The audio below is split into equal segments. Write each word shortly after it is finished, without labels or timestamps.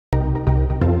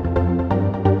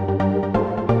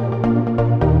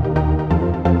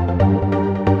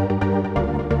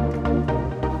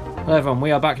everyone,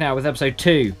 we are back now with episode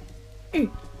 2.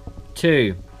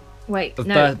 2. Wait, of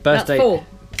no, birthday, that's 4.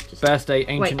 Birthday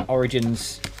Ancient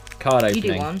Origins card opening.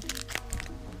 You do 1.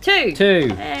 2.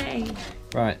 2. Hey.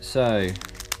 Right, so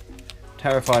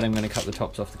terrified I'm going to cut the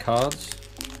tops off the cards.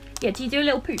 Yeah, do you do a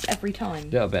little poop every time?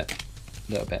 Little bit.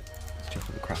 Let's check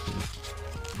all the crap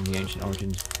in the Ancient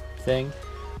Origins thing.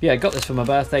 Yeah, I got this for my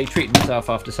birthday. Treated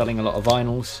myself after selling a lot of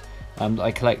vinyls that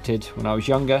I collected when I was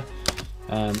younger.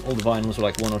 All the vinyls were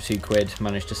like £1 or £2.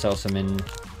 Managed to sell some in,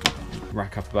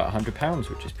 rack up about £100,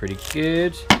 which is pretty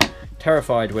good.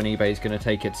 Terrified when eBay's going to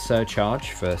take its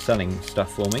surcharge for selling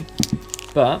stuff for me,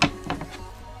 but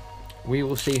we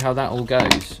will see how that all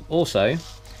goes. Also,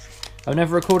 I've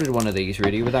never recorded one of these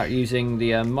really without using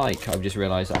the mic. I've just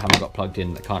realised I haven't got plugged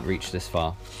in, that can't reach this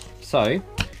far. So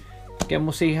again,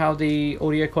 we'll see how the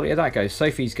audio quality of that goes.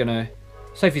 Sophie's gonna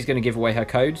give away her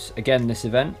codes again this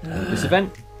event.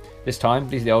 This time,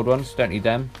 these are the old ones. Don't need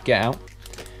them. Get out.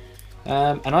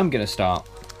 And I'm gonna start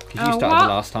because you started the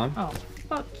last time. Oh,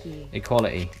 fuck you.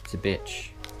 Equality. It's a bitch.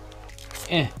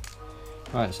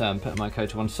 Right, so I'm putting my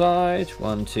code to one side.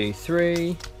 1, 2,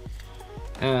 3.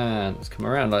 And let's come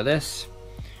around like this.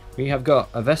 We have got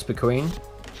a Vesper Queen,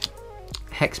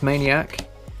 Hex Maniac,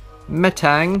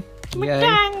 Metang, yay,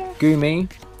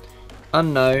 Gumi,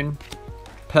 Unknown,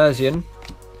 Persian,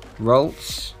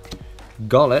 Roltz,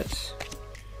 Gollet,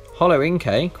 Hollow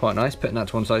Inkay, quite nice, putting that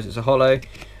to one side, it's a hollow,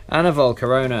 and a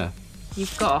Volcarona.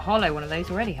 You've got a hollow one of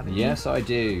those already, haven't you? Yes, I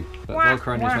do, but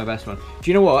Volcarona is my best one. Do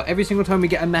you know what? Every single time we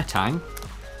get a Metang,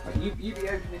 you be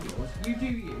opening yours, you do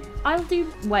you. I'll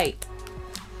do, wait.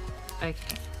 Okay.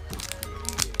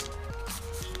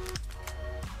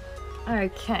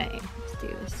 Okay, let's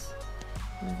do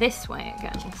this way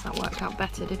again. Yes, that worked out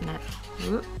better, didn't it?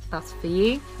 Whoop, that's for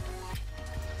you.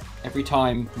 Every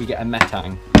time we get a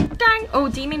Metang. Dang! Oh,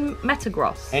 do you mean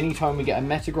Metagross? Anytime we get a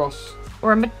Metagross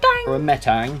or a Metang? Or a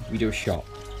Metang, we do a shot.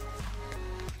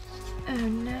 Oh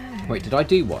no. Wait, did I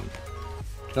do one?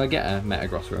 Did I get a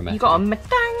Metagross or a Metang? You got a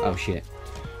Metang! Oh shit.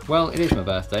 Well, it is my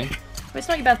birthday. But it's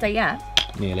not your birthday yet.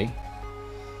 Nearly.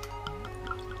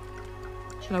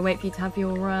 Shall I wait for you to have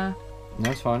your No,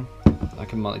 it's fine. I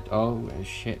can oh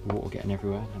shit, water getting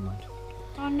everywhere. Never mind.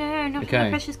 Oh no, not my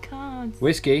precious cards.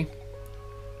 Whiskey.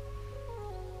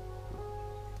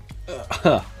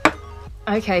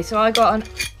 Okay, so I got an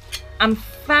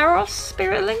Ampharos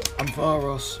Spirit Link.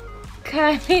 Ampharos.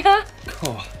 Curlia.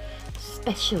 Oh.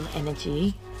 Special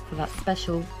energy for that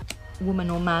special woman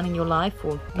or man in your life,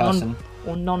 or person.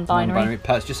 Non-binary.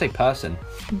 Just say person.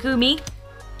 Gumi.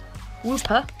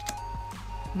 Whooper.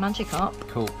 Magikarp.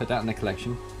 Cool, put that in the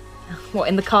collection. What,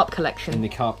 in the carp collection? In the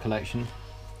carp collection.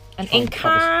 An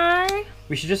Inkay.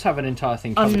 We should just have an entire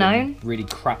thing covered in really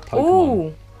crap Pokemon.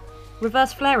 Ooh.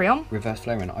 Reverse Flareon. Reverse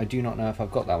Flareon. I do not know if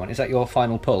I've got that one. Is that your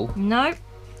final pull? No,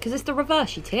 because it's the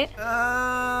reverse, you tit.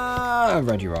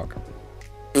 Regirock.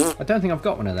 I don't think I've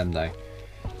got one of them though.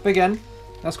 But again,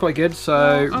 that's quite good.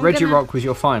 So Regirock was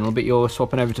your final, but you're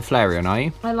swapping over to Flareon, are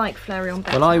you? I like Flareon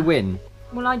better. Well, I win.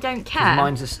 Well, I don't care.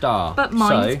 Mine's a star. But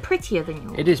mine's prettier than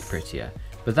yours. It is prettier.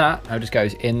 But that now just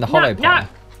goes in the hollow pile.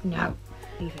 No.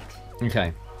 Leave it.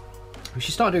 Okay. We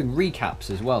should start doing recaps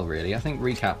as well, really. I think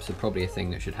recaps are probably a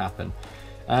thing that should happen.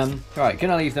 Right,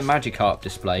 gonna leave the Magikarp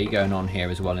display going on here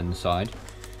as well in the side.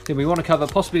 Then we want to cover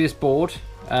possibly this board,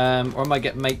 or I might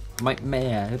make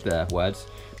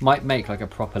like a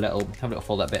proper little, have a little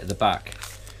fold that bit at the back.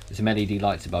 There's some LED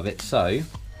lights above it, so.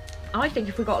 I think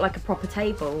if we got like a proper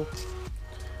table.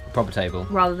 Proper table.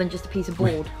 Rather than just a piece of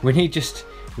board. We need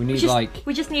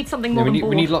something more than board.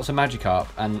 We need lots of Magikarp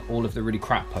and all of the really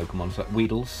crap Pokemon, so like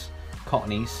Weedles,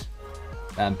 Cottonies,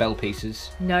 Bell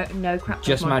Pieces. No crap.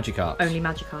 Just Magikarp. Only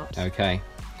Magikarps. Okay.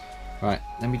 Right,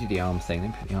 let me do the arm thing. Let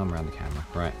me put the arm around the camera.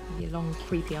 Right. Your long,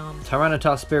 creepy arms.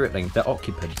 Tyranitar Spirit Link, the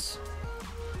Occupants.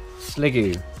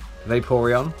 Sliggoo,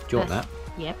 Vaporeon. Do you want that?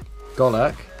 Yep.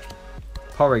 Golurk,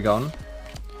 Porygon,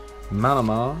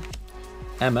 Malamar,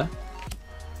 Emma,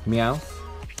 Meowth,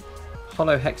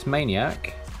 Hollow Hex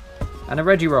Maniac, and a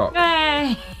Regirock.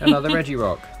 Yay! Another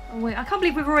Regirock. Oh, wait, I can't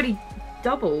believe we've already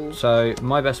doubled. So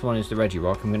my best one is the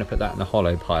Regirock. I'm going to put that in the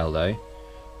hollow pile though.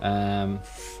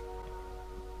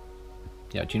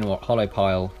 Yeah, do you know what? Hollow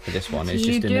pile for this one is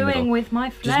just in the middle. What are you doing with my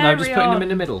Flareon? Just putting them in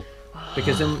the middle.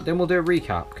 Because then we'll do a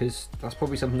recap, because that's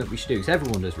probably something that we should do. Because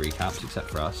everyone does recaps except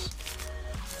for us.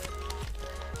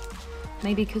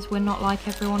 Maybe because we're not like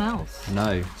everyone else.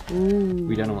 No. Ooh.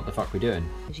 We don't know what the fuck we're doing.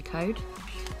 Here's your code.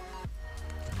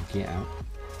 Get out.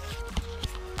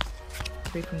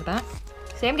 Through from the back.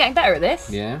 See, I'm getting better at this.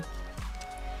 Yeah.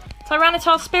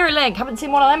 Tyranitar Spirit Link. Haven't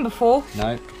seen one of them before. No,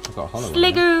 I've got a hollow one.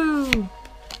 Sliggoo.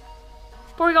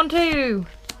 Porygon 2.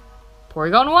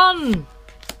 Porygon 1.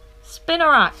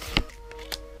 Spinarak.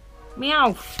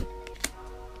 Meowth.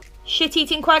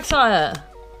 Shit-eating Quagsire.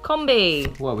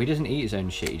 Combi. Well, he doesn't eat his own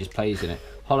shit, he just plays in it.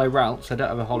 Holo Routes. I don't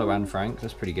have a Holo Anne Frank.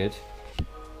 That's pretty good.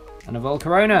 And a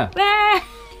Volcarona.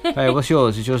 Hey, what's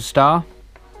yours? Is yours a star?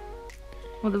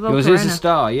 Well, the Volcarona. Yours is a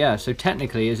star, yeah. So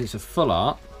technically, it's a full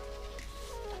art.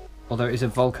 Although it is a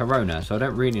Volcarona, so I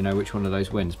don't really know which one of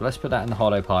those wins. But let's put that in the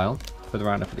holo pile for the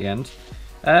roundup at the end.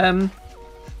 I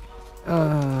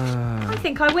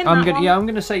think I win that one. Yeah, I'm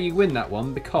gonna say you win that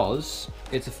one because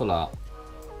it's a full art.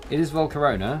 It is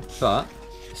Volcarona, but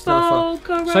it's still a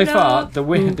full. So far, the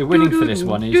winning for this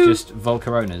one is just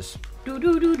Volcaronas.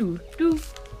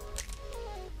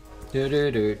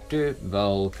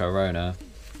 Volcarona.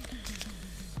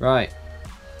 Right,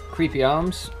 creepy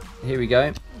arms. Here we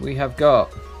go. We have got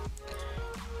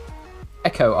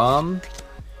Echo Arm.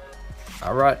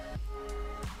 Alright.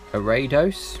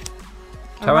 Arados.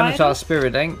 Tyranitar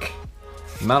Spirit Ink.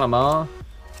 Malamar.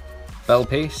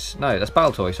 Bellpiece. No, that's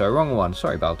Baltoy, so wrong one.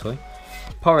 Sorry, Baltoy.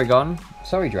 Porygon.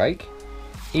 Sorry, Drake.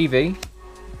 Eevee.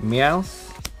 Meowth.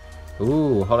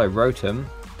 Ooh, Holo Rotom.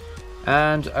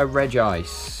 And a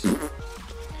Regice. Do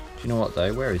you know what,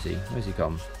 though? Where is he? Where's he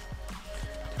gone?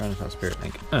 Tyranitar Spirit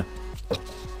Ink.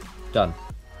 Done.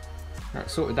 Right,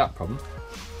 sorted that problem.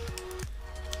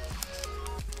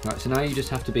 Right, so now you just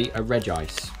have to be a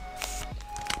Regice.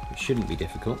 It shouldn't be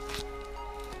difficult.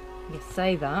 You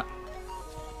say that.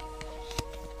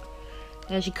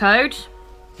 There's your code.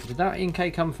 Did that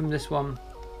Inkay come from this one?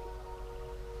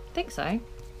 I think so.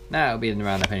 Nah, it'll be in the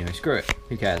roundup anyway. Screw it.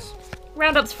 Who cares?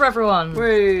 Roundups for everyone.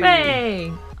 Whee!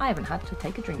 Hey! I haven't had to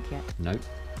take a drink yet. Nope.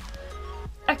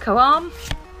 Echo Arm.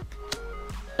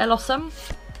 Bellossom.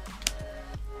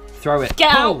 Throw it.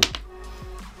 Get Pull! out!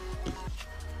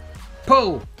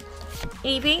 Pull!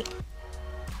 Eevee.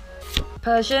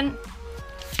 Persian. Oh,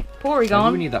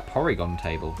 Porygon. we need that Porygon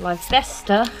table.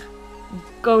 Lyfesta.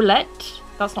 Golett.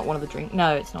 That's not one of the drinks.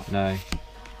 No, it's not. No.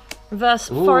 Reverse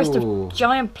Forest of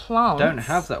Giant Plants. Don't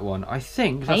have that one. I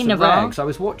think that's Hey, a rare, 'cause I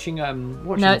was watching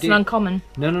No, it's an uncommon.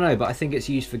 No, but I think it's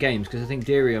used for games, because I think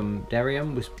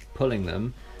Darium was pulling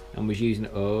them and was using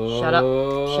it. Oh. Shut up.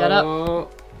 Shut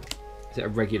up. Is it a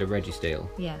regular Registeel?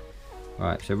 Yeah.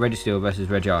 Right, so Registeel versus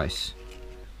Regice.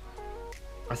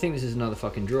 I think this is another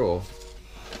fucking draw.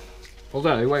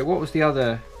 Although, wait, what was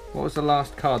the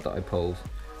last card that I pulled?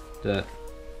 That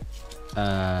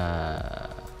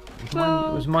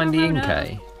was mine the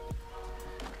Inkay?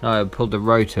 No, I pulled the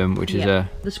Rotom, which is the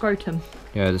Scrotum.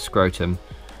 the Scrotum.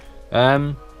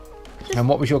 And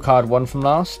what was your card one from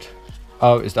last?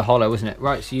 Oh, it's the Holo, wasn't it?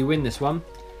 Right, so you win this one.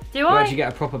 Do You I? actually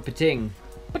get a proper pating.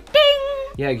 Ding!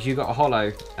 Yeah, because you got a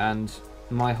Holo, and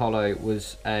my Holo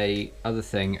was a other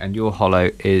thing, and your Holo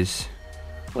is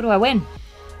What do I win?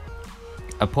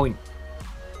 a point.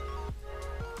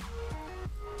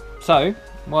 So,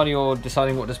 while you're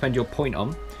deciding what to spend your point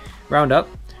on, roundup,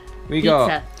 we got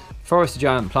Pizza. Forest of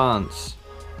Giant Plants,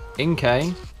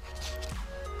 Inkay,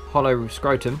 Holo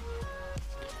Scrotum,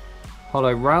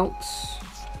 Holo Routes,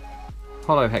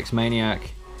 Holo Hexmaniac,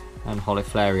 and Holo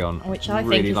Flareon. Which I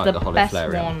really think is like the Holo best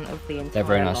Flareon. one of the entire They're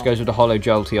very nice. lot. Goes with the Holo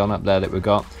Jolteon up there that we've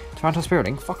got. Tyranitar Spirit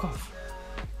Ink, fuck off.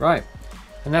 Right,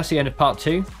 and that's the end of part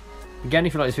 2. Again,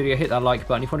 if you like this video, hit that like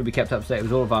button. If you want to be kept up to date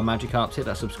with all of our Magikarps, hit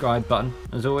that subscribe button.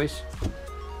 As always,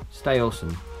 stay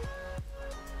awesome.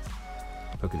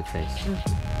 Look at the face.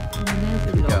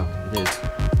 There we go. It is.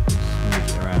 Smooth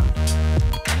it around.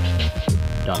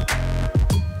 Done.